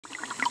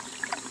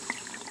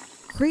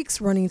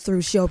creeks running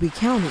through Shelby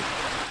County,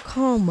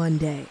 calm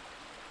Monday.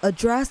 A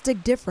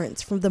drastic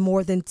difference from the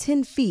more than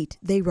 10 feet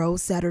they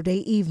rose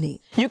Saturday evening.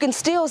 You can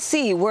still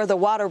see where the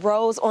water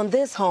rose on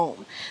this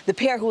home. The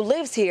pair who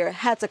lives here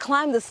had to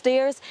climb the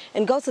stairs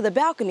and go to the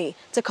balcony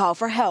to call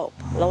for help.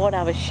 Lord,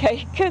 I was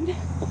shaking.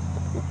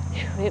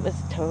 It was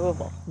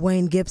terrible.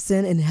 Wayne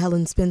Gipson and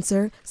Helen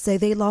Spencer say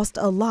they lost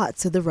a lot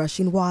to the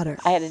rushing water.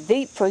 I had a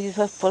deep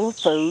freezer full of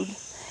food.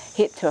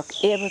 It took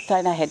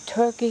everything. I had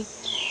turkey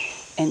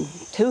and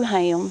 2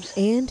 hams.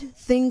 And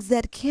things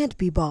that can't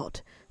be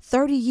bought.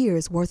 30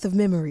 years worth of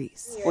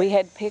memories. We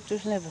had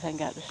pictures and everything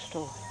got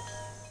destroyed.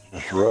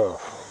 It's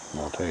rough,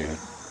 I'll tell you.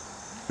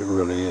 It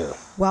really is.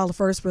 While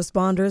first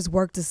responders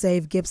worked to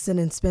save Gipson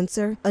and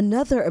Spencer,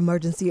 another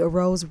emergency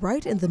arose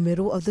right in the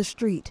middle of the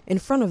street, in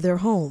front of their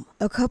home.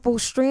 A couple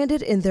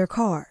stranded in their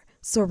car,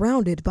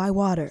 surrounded by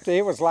water.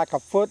 It was like a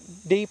foot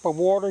deep of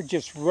water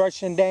just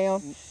rushing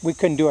down. We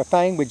couldn't do a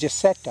thing, we just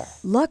sat there.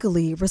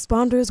 Luckily,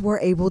 responders were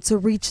able to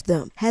reach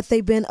them. Had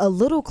they been a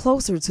little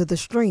closer to the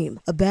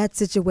stream, a bad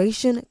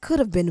situation could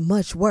have been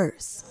much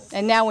worse.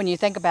 And now when you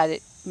think about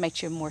it, it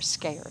makes you more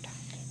scared.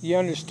 You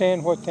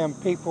understand what them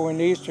people in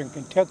eastern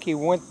Kentucky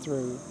went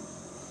through.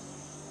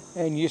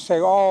 And you say,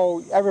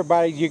 oh,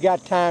 everybody, you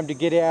got time to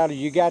get out, or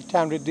you got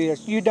time to do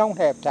this. You don't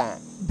have time.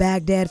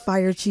 Baghdad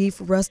Fire Chief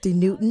Rusty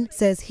Newton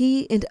says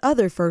he and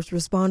other first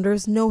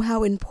responders know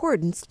how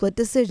important split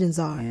decisions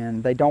are.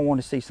 And they don't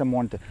want to see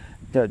someone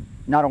to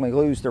not only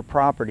lose their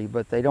property,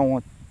 but they don't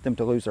want them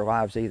to lose their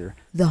lives either.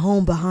 The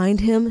home behind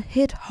him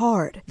hit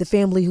hard. The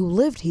family who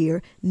lived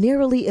here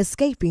narrowly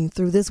escaping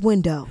through this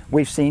window.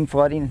 We've seen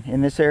flooding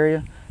in this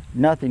area,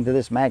 nothing to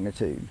this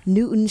magnitude.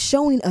 Newton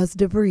showing us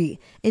debris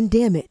and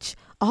damage,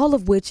 all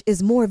of which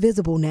is more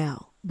visible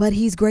now. But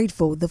he's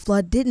grateful the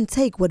flood didn't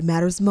take what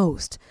matters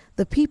most,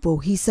 the people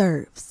he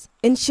serves.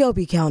 In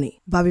Shelby County,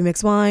 Bobby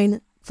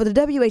McSwine for the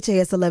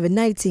WHAS 11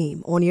 Night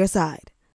Team on your side.